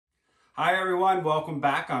Hi everyone, welcome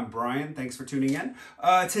back. I'm Brian. Thanks for tuning in.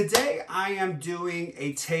 Today I am doing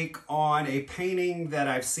a take on a painting that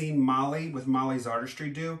I've seen Molly with Molly's Artistry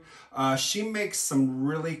do. She makes some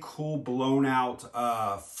really cool blown out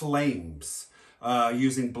flames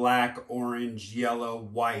using black, orange, yellow,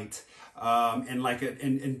 white, and like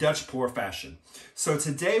in Dutch pour fashion. So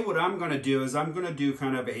today what I'm going to do is I'm going to do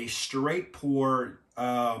kind of a straight pour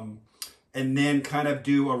and then kind of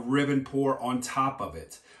do a ribbon pour on top of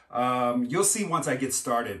it. You'll see once I get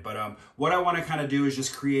started, but what I want to kind of do is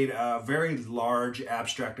just create a very large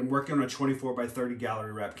abstract. I'm working on a 24 by 30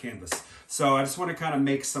 gallery wrap canvas. So I just want to kind of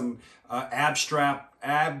make some abstract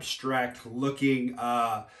looking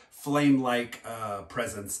flame-like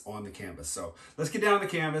presence on the canvas. So let's get down on the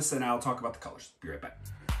canvas and I'll talk about the colors. Be right back.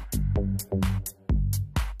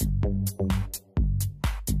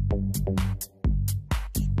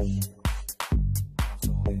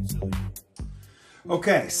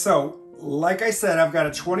 Okay, so like I said, I've got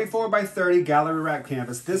a 24 by 30 gallery wrap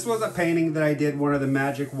canvas. This was a painting that I did one of the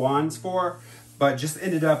magic wands for, but just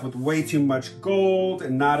ended up with way too much gold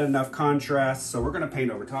and not enough contrast. So we're gonna paint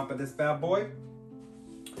over top of this bad boy.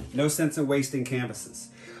 No sense in wasting canvases.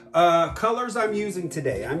 Colors I'm using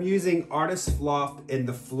today. I'm using Artist Loft in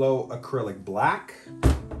the Flow Acrylic Black.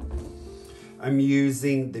 I'm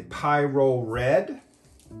using the Pyro Red,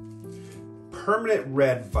 Permanent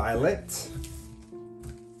Red Violet,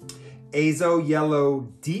 Azo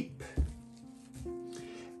Yellow Deep,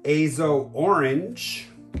 Azo Orange,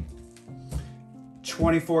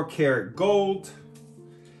 24 karat gold,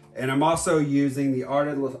 and I'm also using the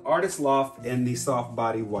Artist Loft in the Soft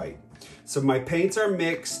Body White. So my paints are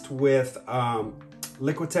mixed with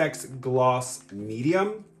Liquitex Gloss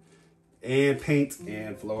Medium and paint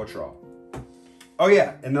and Floetrol. Oh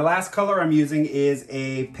yeah, and the last color I'm using is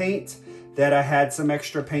a paint that I had some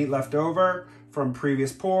extra paint left over from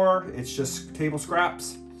previous pour. It's just table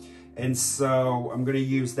scraps. And so I'm gonna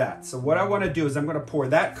use that. So what I wanna do is I'm gonna pour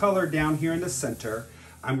that color down here in the center.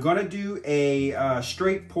 I'm gonna do a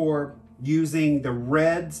straight pour using the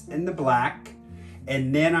reds and the black.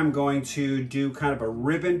 And then I'm going to do kind of a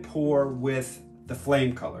ribbon pour with the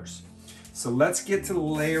flame colors. So let's get to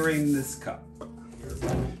layering this cup.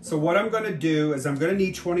 So what I'm gonna do is I'm gonna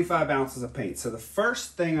need 25 ounces of paint. So the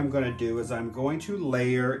first thing I'm gonna do is I'm going to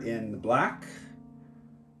layer in the black.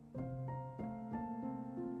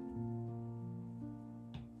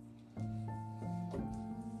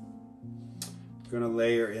 Gonna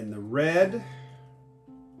layer in the red.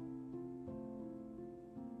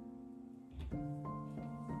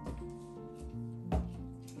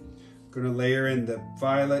 Gonna layer in the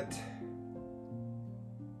violet.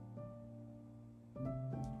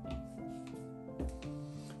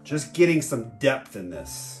 Just getting some depth in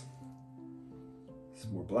this.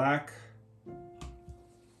 Some more black.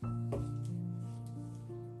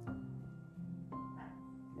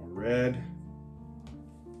 More red.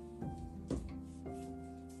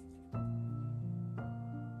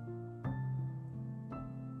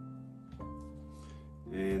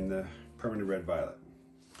 And the permanent red violet.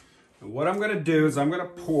 And what I'm going to do is I'm going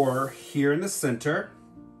to pour here in the center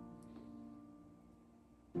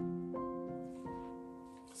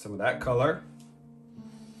some of that color.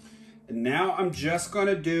 And now I'm just going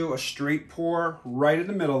to do a straight pour right in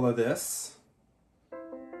the middle of this.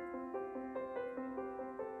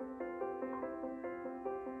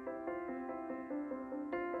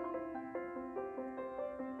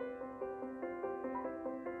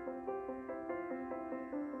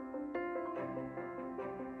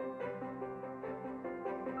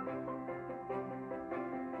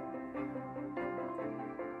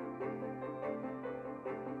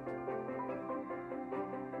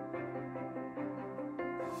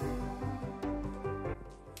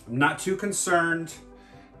 I'm not too concerned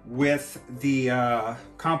with the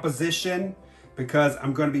composition because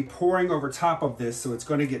I'm going to be pouring over top of this, so it's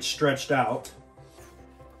going to get stretched out.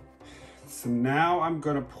 So now I'm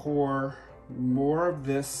going to pour more of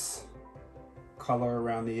this color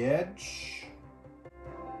around the edge.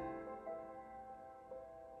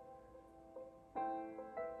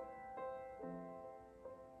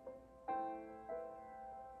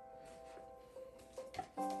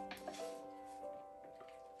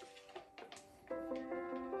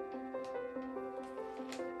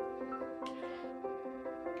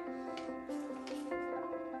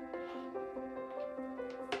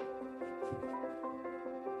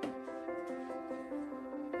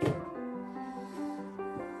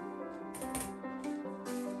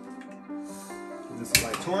 This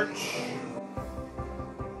light torch.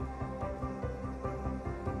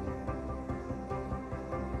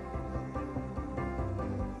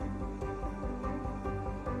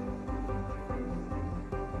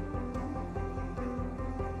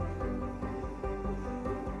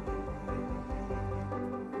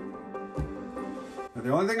 But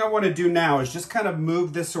the only thing I want to do now is just kind of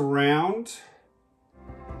move this around.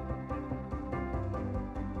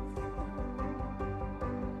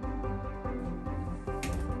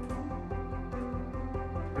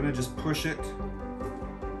 I'm going to just push it.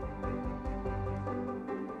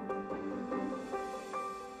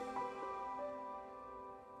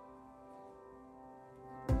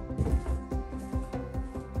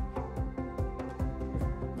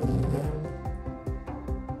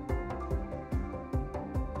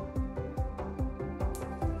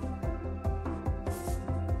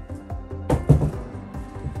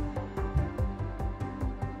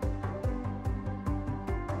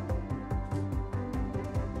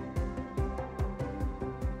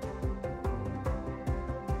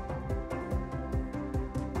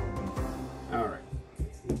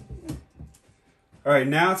 All right,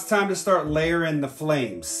 now it's time to start layering the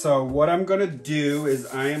flames. So what I'm gonna do is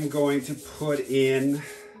I am going to put in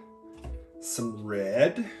some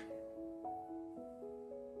red.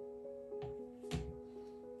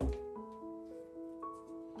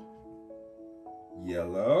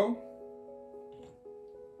 Yellow.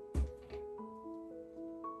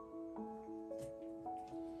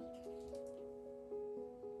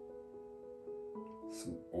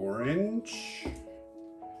 Some orange.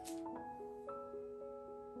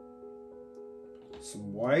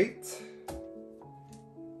 Some white,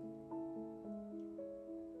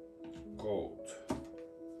 gold.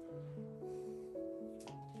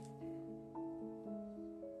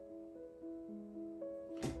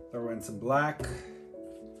 Throw in some black.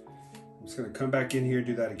 I'm just going to come back in here and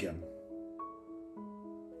do that again.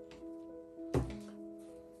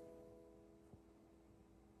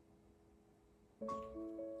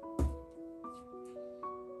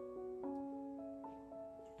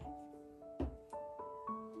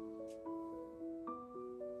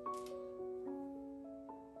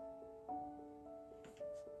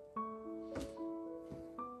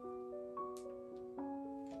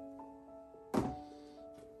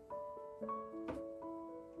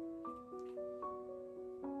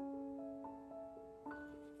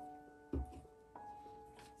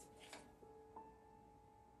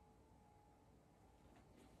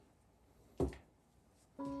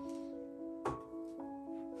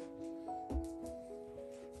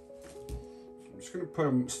 I'm just going to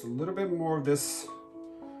put just a little bit more of this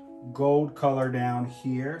gold color down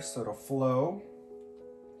here so it'll flow.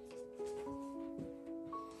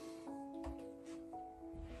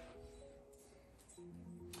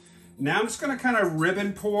 Now I'm just going to kind of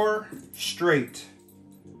ribbon pour straight.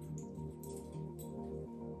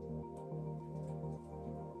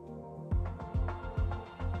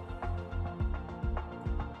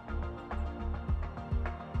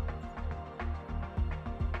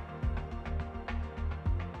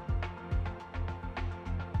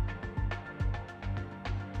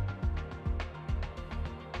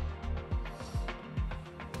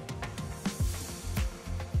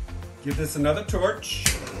 Give this another torch.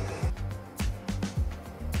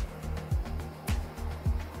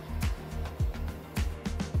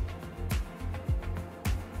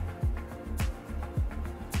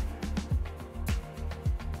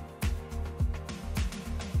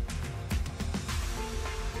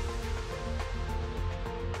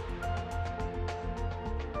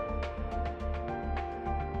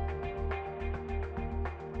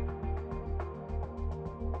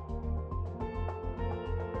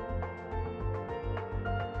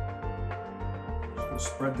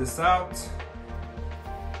 Spread this out.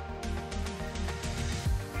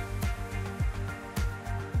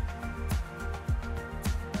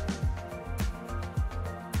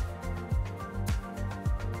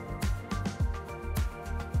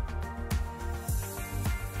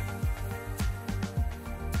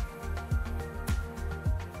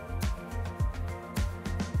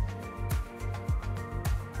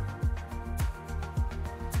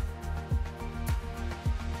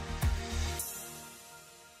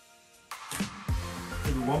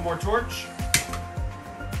 One more torch.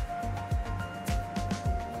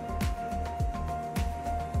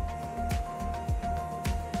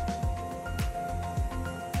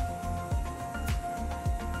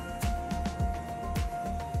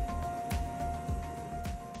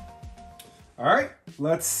 All right,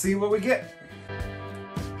 let's see what we get.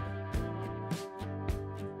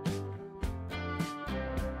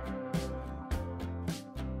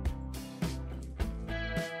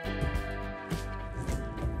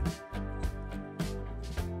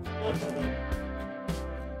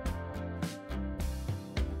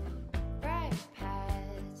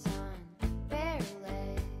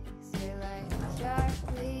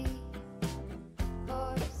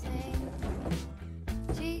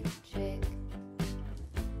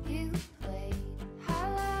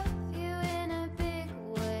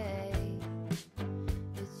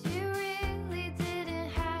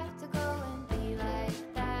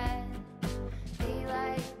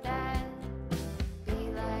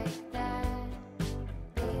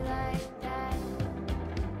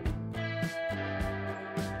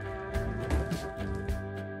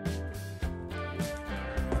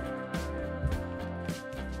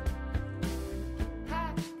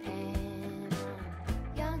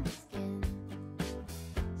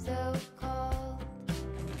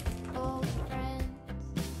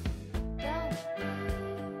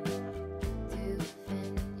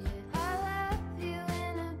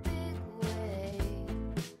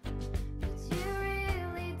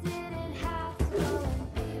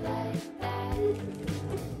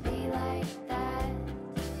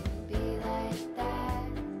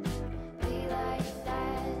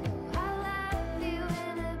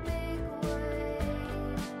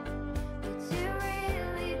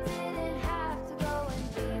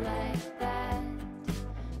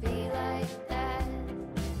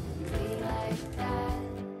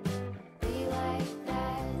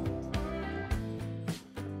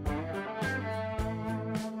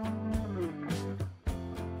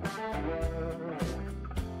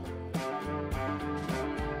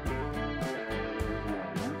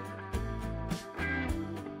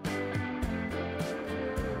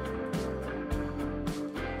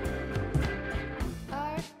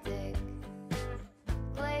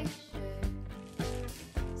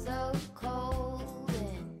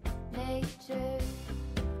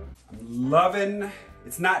 loving,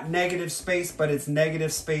 it's not negative space, but it's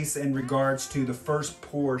negative space in regards to the first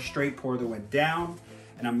pour, straight pour that went down.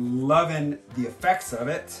 And I'm loving the effects of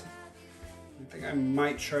it. The thing I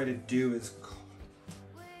might try to do is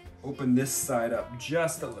open this side up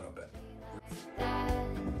just a little bit.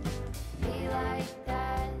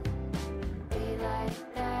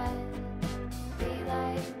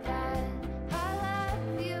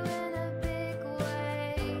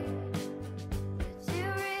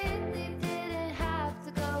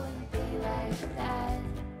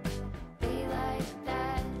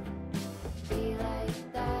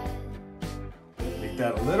 Make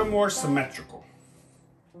that a little more symmetrical.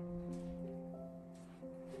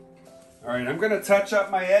 All right, I'm gonna touch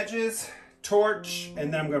up my edges, torch,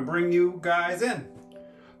 and then I'm gonna bring you guys in.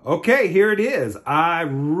 Okay, here it is. I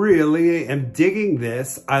really am digging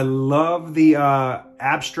this. I love the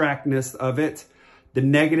abstractness of it. The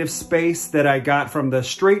negative space that I got from the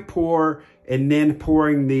straight pour and then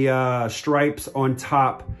pouring the stripes on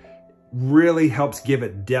top really helps give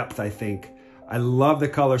it depth, I think. I love the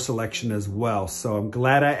color selection as well. So I'm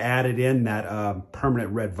glad I added in that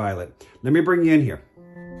permanent red violet. Let me bring you in here.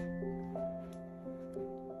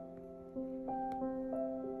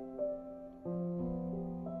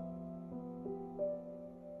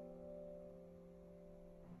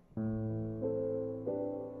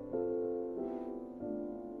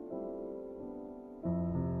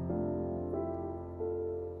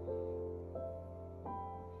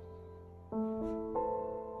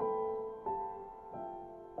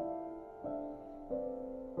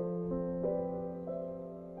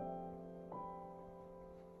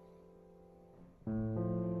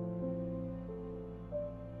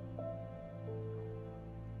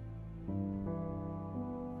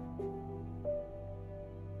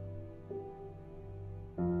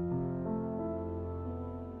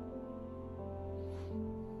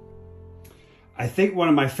 I think one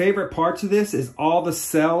of my favorite parts of this is all the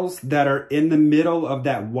cells that are in the middle of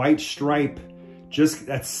that white stripe. Just,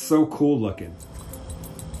 that's so cool looking.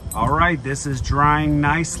 All right, this is drying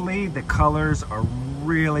nicely. The colors are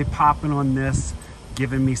really popping on this,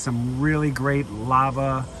 giving me some really great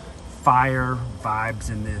lava fire vibes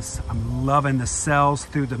in this. I'm loving the cells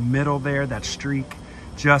through the middle there, that streak,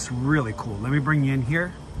 just really cool. Let me bring you in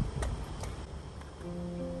here.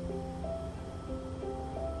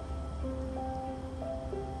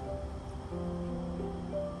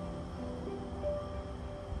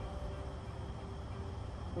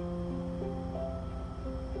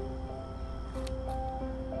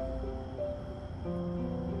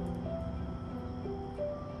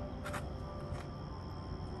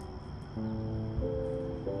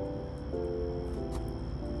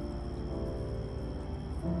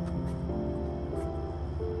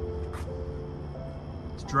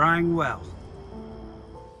 Drying well.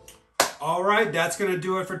 All right, that's gonna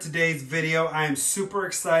do it for today's video. I am super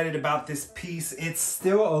excited about this piece. It's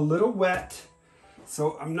still a little wet,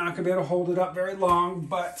 so I'm not gonna be able to hold it up very long,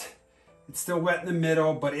 but it's still wet in the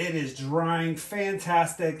middle, but it is drying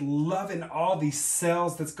fantastic. Loving all these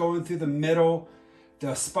cells that's going through the middle,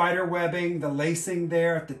 the spider webbing, the lacing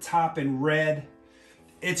there at the top in red.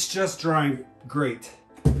 It's just drying great.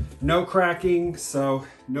 No cracking, so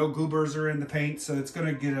no goobers are in the paint, so it's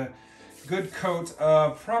gonna get a good coat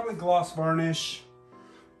of probably gloss varnish.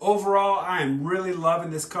 Overall, I am really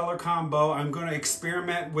loving this color combo. I'm gonna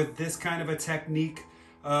experiment with this kind of a technique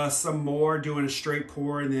some more, doing a straight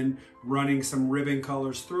pour and then running some ribbon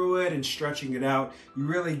colors through it and stretching it out. You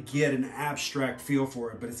really get an abstract feel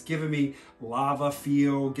for it, but it's giving me lava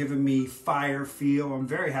feel, giving me fire feel. I'm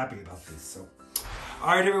very happy about this. So.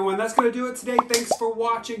 All right, everyone, that's going to do it today. Thanks for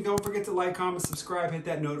watching. Don't forget to like, comment, subscribe, hit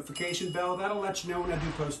that notification bell. That'll let you know when I do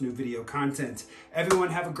post new video content. Everyone,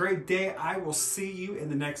 have a great day. I will see you in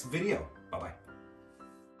the next video. Bye-bye.